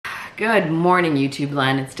Good morning, YouTube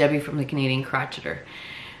land. It's Debbie from the Canadian Crocheter.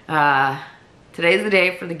 Today's the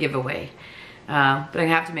day for the giveaway, but I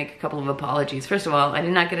have to make a couple of apologies. First of all, I did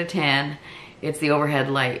not get a tan. It's the overhead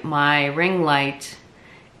light. My ring light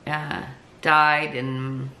died,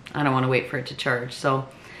 and I don't want to wait for it to charge. So,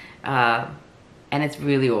 and it's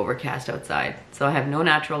really overcast outside. So I have no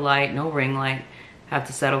natural light, no ring light. Have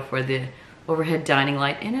to settle for the overhead dining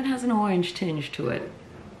light, and it has an orange tinge to it.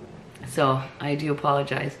 So I do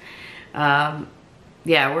apologize.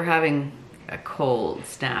 Yeah, we're having a cold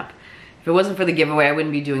snap. If it wasn't for the giveaway, I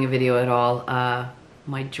wouldn't be doing a video at all.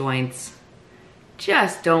 My joints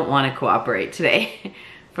just don't want to cooperate today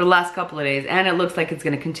for the last couple of days, and it looks like it's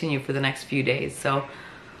going to continue for the next few days. So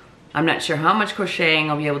I'm not sure how much crocheting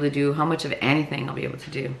I'll be able to do, how much of anything I'll be able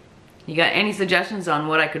to do. You got any suggestions on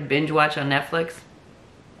what I could binge watch on Netflix?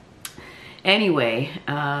 Anyway,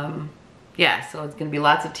 yeah, so it's gonna be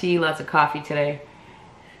lots of tea, lots of coffee today.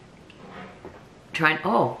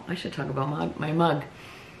 Oh, I should talk about my mug.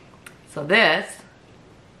 So this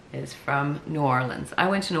is from New Orleans. I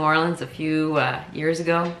went to New Orleans a few years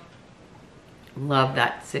ago. Love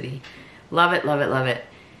that city. Love it, love it, love it.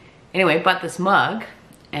 Anyway, bought this mug,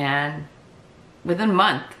 and within a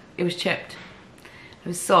month, it was chipped. I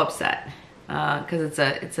was so upset because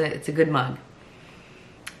it's a good mug.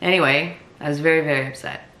 Anyway, I was very, very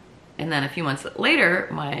upset. And then a few months later,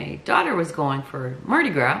 my daughter was going for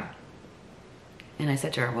Mardi Gras. And I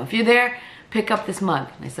said to her, well, if you're there, pick up this mug.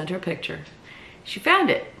 And I sent her a picture. She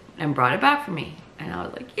found it and brought it back for me. And I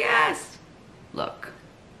was like, yes, look,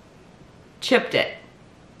 chipped it.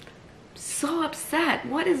 So upset.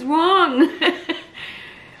 What is wrong?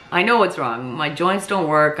 I know what's wrong. My joints don't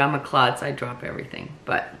work. I'm a klutz. I drop everything.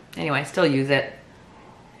 But anyway, I still use it.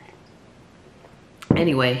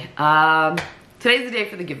 Anyway, today's the day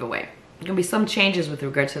for the giveaway. There's gonna be some changes with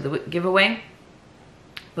regard to the giveaway.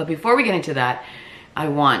 But before we get into that, I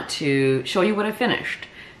want to show you what I finished.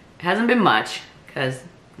 It hasn't been much because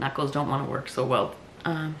knuckles don't want to work so well.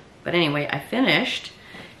 But anyway, I finished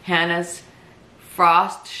Hannah's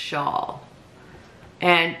frost shawl.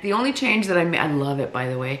 And the only change that I made, I love it by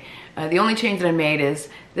the way. The only change that I made is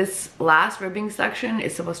this last ribbing section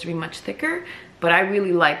is supposed to be much thicker, but I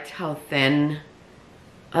really liked how thin,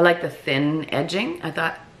 I like the thin edging. I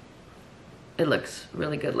thought it looks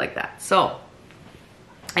really good like that. So,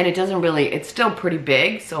 and it doesn't really, it's still pretty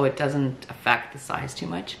big, so it doesn't affect the size too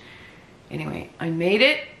much. Anyway, I made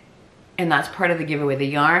it, and that's part of the giveaway. The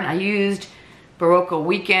yarn, I used Barocco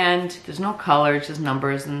Weekend. There's no color, it's just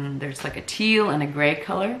numbers, and there's like a teal and a gray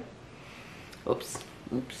color. Oops,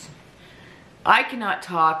 oops. I cannot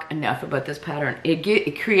talk enough about this pattern.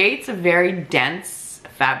 It creates a very dense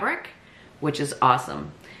fabric, which is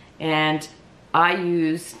awesome. And I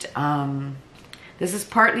used, this is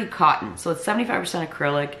partly cotton, so it's 75%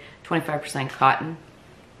 acrylic, 25% cotton.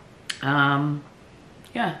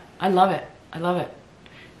 Yeah, I love it. I love it.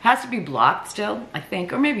 It has to be blocked still, I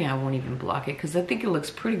think, or maybe I won't even block it because I think it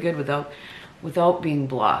looks pretty good without being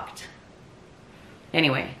blocked.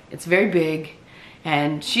 Anyway, it's very big,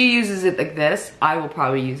 and she uses it like this. I will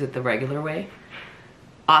probably use it the regular way.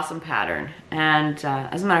 Awesome pattern, and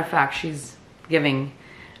as a matter of fact, she's giving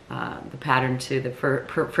the pattern to the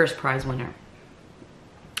first prize winner.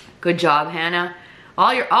 Good job, Hannah.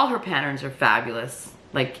 All her patterns are fabulous.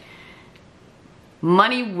 Like,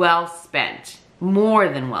 money well spent, more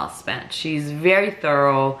than well spent. She's very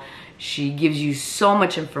thorough. She gives you so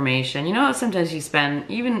much information. You know, sometimes you spend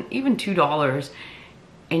even $2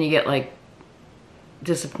 and you get like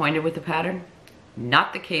disappointed with the pattern.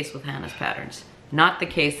 Not the case with Hannah's patterns. Not the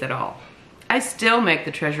case at all. I still make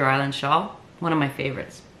the Treasure Island shawl, one of my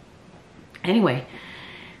favorites. Anyway,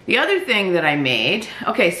 the other thing that I made,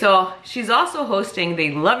 okay, so she's also hosting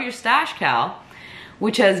the Love Your Stash Cal,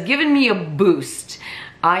 which has given me a boost.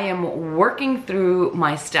 I am working through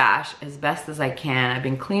my stash as best as I can. I've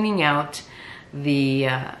been cleaning out the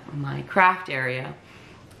my craft area,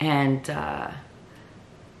 and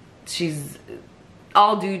she's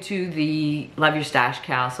all due to the Love Your Stash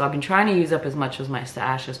Cal. So I've been trying to use up as much of my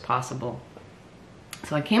stash as possible.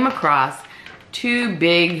 So I came across two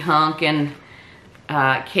big honkin'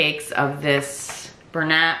 cakes of this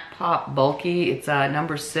Bernat Pop Bulky. It's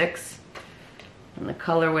number 6, and the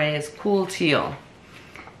colorway is Cool Teal.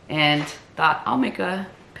 And thought I'll make a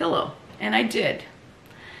pillow, and I did.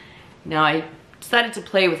 Now I decided to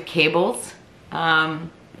play with cables. Now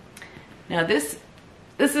this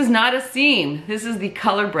is not a seam. This is the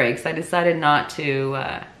color breaks. I decided not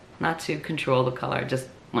to control the color. Just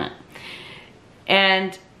went.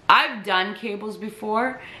 And I've done cables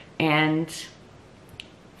before, and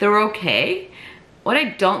they're okay, what I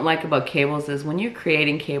don't like about cables is when you're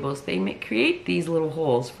creating cables, they create these little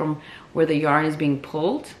holes from where the yarn is being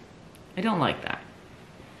pulled. I don't like that.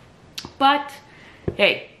 But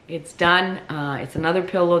hey, it's done. It's another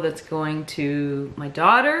pillow that's going to my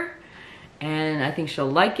daughter, and I think she'll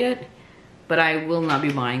like it, but I will not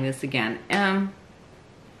be buying this again.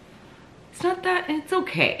 It's not that, it's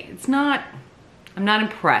okay. It's not, I'm not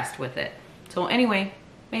impressed with it. So anyway,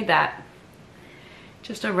 made that.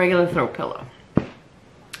 Just a regular throw pillow.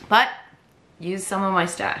 But use some of my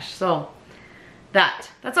stash. So that's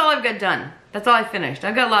all I've got done. That's all I finished.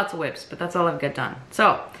 I've got lots of whips, but that's all I've got done.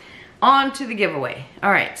 So on to the giveaway.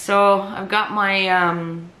 All right, so I've got my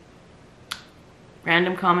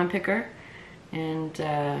random comment picker, and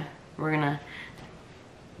we're gonna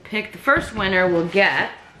pick the first winner. We'll get,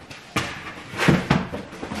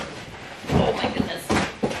 oh my goodness.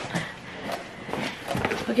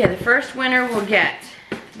 Okay, the first winner will get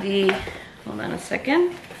the, hold on a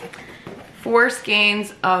second, 4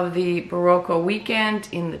 skeins of the Barocco Weekend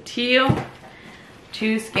in the teal,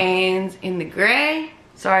 2 skeins in the gray.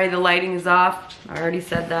 Sorry, the lighting is off. I already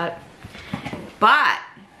said that. But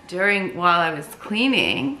while I was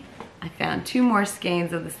cleaning, I found 2 more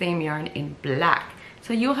skeins of the same yarn in black.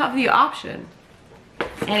 So you'll have the option.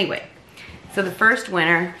 Anyway, so the first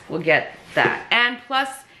winner will get that. And plus,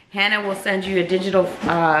 Hannah will send you a digital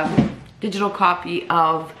copy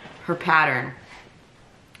of her pattern.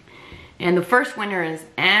 And the first winner is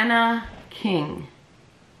Anna King.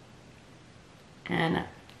 Anna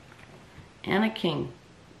King.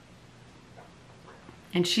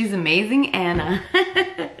 And she's amazing, Anna.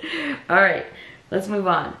 All right, let's move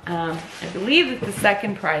on. I believe that the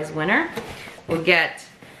second prize winner will get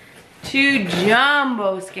 2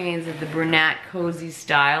 jumbo skeins of the brunette cozy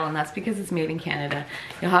style, and that's because it's made in Canada.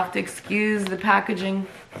 You'll have to excuse the packaging.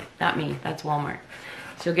 Not me, that's Walmart.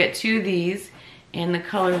 So you'll get 2 of these, and the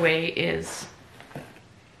colorway is,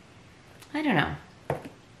 I don't know.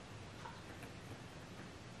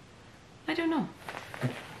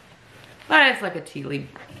 But it's like a tealy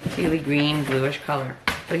green, bluish color.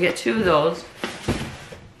 So I get 2 of those.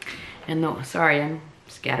 And no, sorry, I'm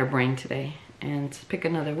scatterbrained today. And pick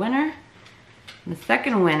another winner. And the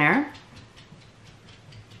second winner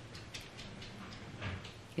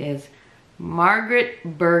is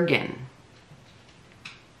Margaret Bergen.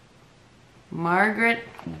 Margaret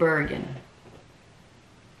Bergen.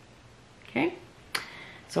 Okay.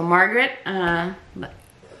 So Margaret,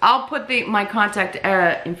 I'll put my contact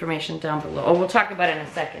information down below. Oh, we'll talk about it in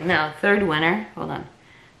a second. Now, third winner. Hold on.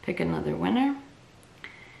 Pick another winner.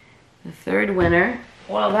 The third winner,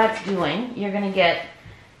 while that's doing, you're going to get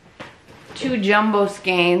 2 jumbo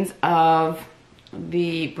skeins of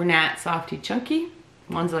the Brunette Softy Chunky.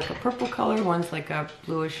 One's like a purple color, one's like a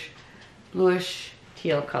bluish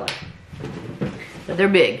teal color. But they're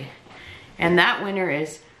big. And that winner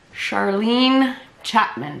is Charlene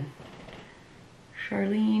Chapman.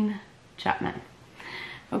 Charlene Chapman.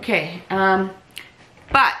 Okay,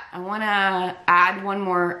 but I want to add one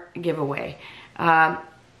more giveaway.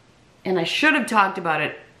 And I should have talked about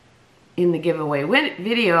it in the giveaway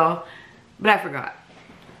video, but I forgot.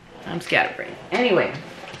 I'm scatterbrained. Anyway,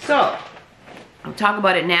 so I'll talk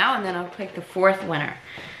about it now, and then I'll pick the 4th winner.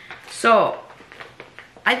 So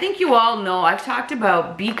I think you all know I've talked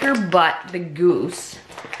about Beaker Butt the Goose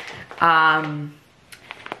a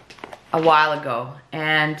while ago,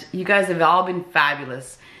 and you guys have all been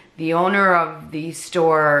fabulous. The owner of the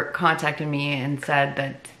store contacted me and said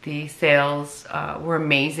that the sales were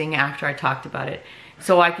amazing after I talked about it.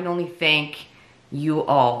 So I can only thank you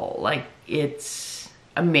all. Like, it's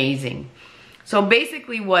amazing. So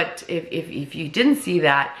basically if you didn't see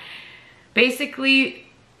that, basically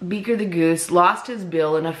Beaker the Goose lost his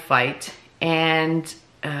bill in a fight, and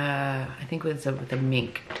I think it was with a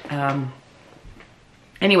mink.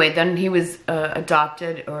 Anyway, then he was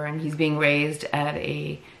adopted, and he's being raised at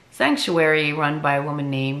a sanctuary run by a woman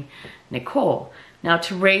named Nicole. Now,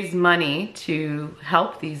 to raise money to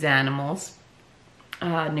help these animals,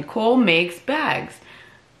 Nicole makes bags,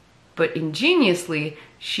 but ingeniously,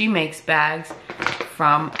 she makes bags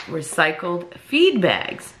from recycled feed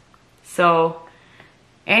bags. So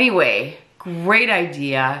anyway, great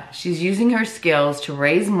idea. She's using her skills to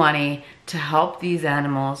raise money to help these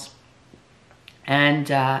animals, and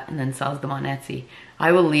then sells them on Etsy.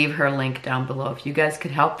 I will leave her link down below. If you guys could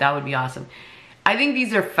help, that would be awesome. I think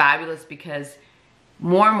these are fabulous because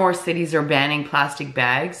more and more cities are banning plastic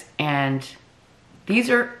bags, and these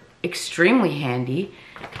are extremely handy.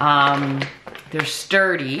 They're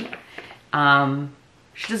sturdy.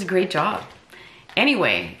 She does a great job.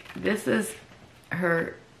 Anyway, this is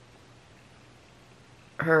her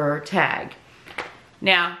tag.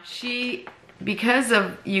 Now, because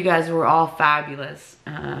of you guys were all fabulous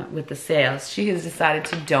with the sales, she has decided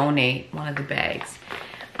to donate one of the bags,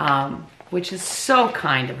 which is so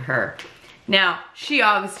kind of her. Now, she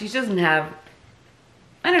doesn't have,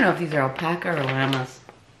 I don't know if these are alpaca or llamas.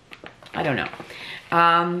 I don't know.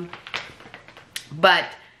 But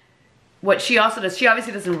what she also does, she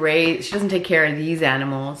obviously she doesn't take care of these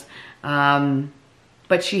animals,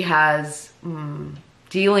 but she has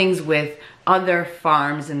dealings with other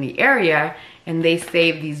farms in the area, and they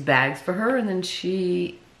save these bags for her, and then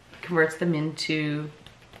she converts them into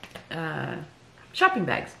shopping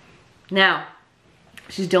bags. Now,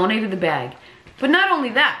 she's donated the bag, but not only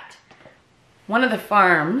that, one of the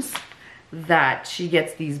farms that she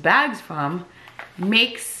gets these bags from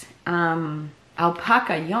makes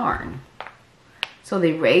alpaca yarn. So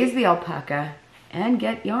they raise the alpaca and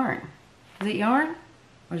get yarn. Is it yarn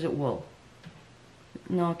or is it wool?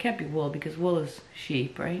 No, it can't be wool because wool is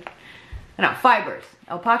sheep, right? No, fibers,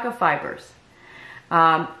 alpaca fibers.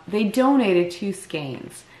 They donated 2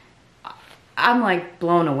 skeins. I'm like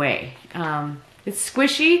blown away. It's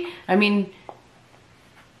squishy. I mean,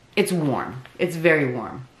 it's warm. It's very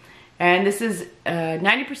warm. And this is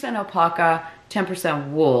 90% alpaca,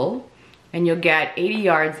 10% wool. And you'll get 80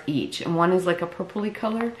 yards each. And one is like a purpley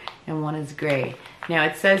color and one is gray. Now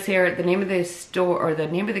it says here, the name of the store or the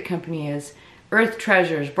name of the company is Earth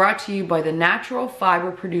Treasures, brought to you by the Natural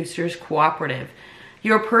Fiber Producers Cooperative.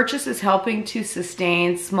 Your purchase is helping to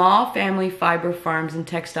sustain small family fiber farms and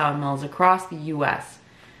textile mills across the U.S.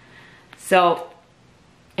 So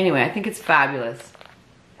anyway, I think it's fabulous.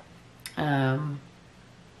 Yeah,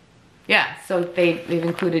 so they've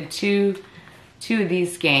included two of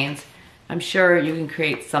these skeins. I'm sure you can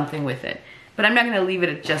create something with it. But I'm not gonna leave it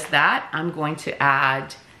at just that. I'm going to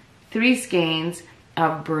add 3 skeins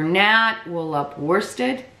of Bernat wool up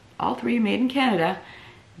worsted. All 3 made in Canada.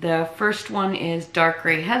 The first one is dark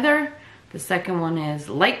gray heather. The second one is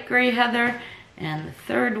light gray heather. And the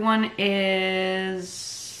third one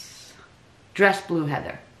is dress blue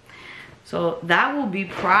heather. So that will be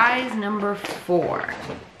prize number 4.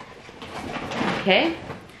 Okay.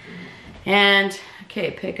 And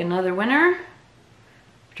okay, pick another winner.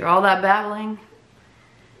 After all that battling,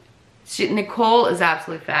 Nicole is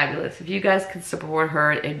absolutely fabulous. If you guys could support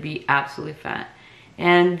her, it'd be absolutely fun.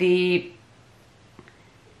 And the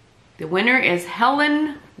winner is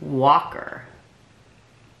Helen Walker,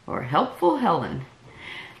 or Helpful Helen.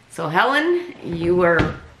 So Helen, you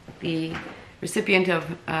were the recipient of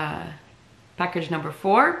package number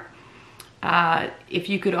 4. If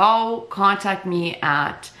you could all contact me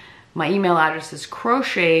at my email address is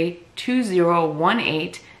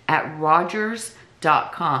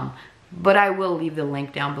crochet2018@rogers.com. But I will leave the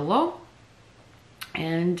link down below.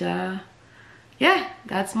 And yeah,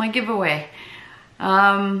 that's my giveaway.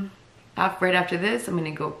 Right after this, I'm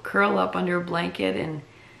gonna go curl up under a blanket. And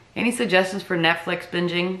any suggestions for Netflix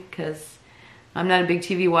binging? Because I'm not a big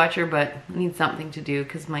TV watcher, but I need something to do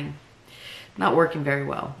because my not working very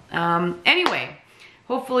well. Anyway.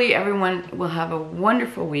 Hopefully everyone will have a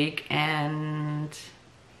wonderful week, and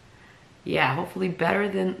yeah, hopefully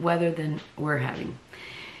better weather than we're having.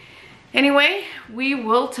 Anyway, we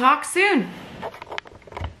will talk soon.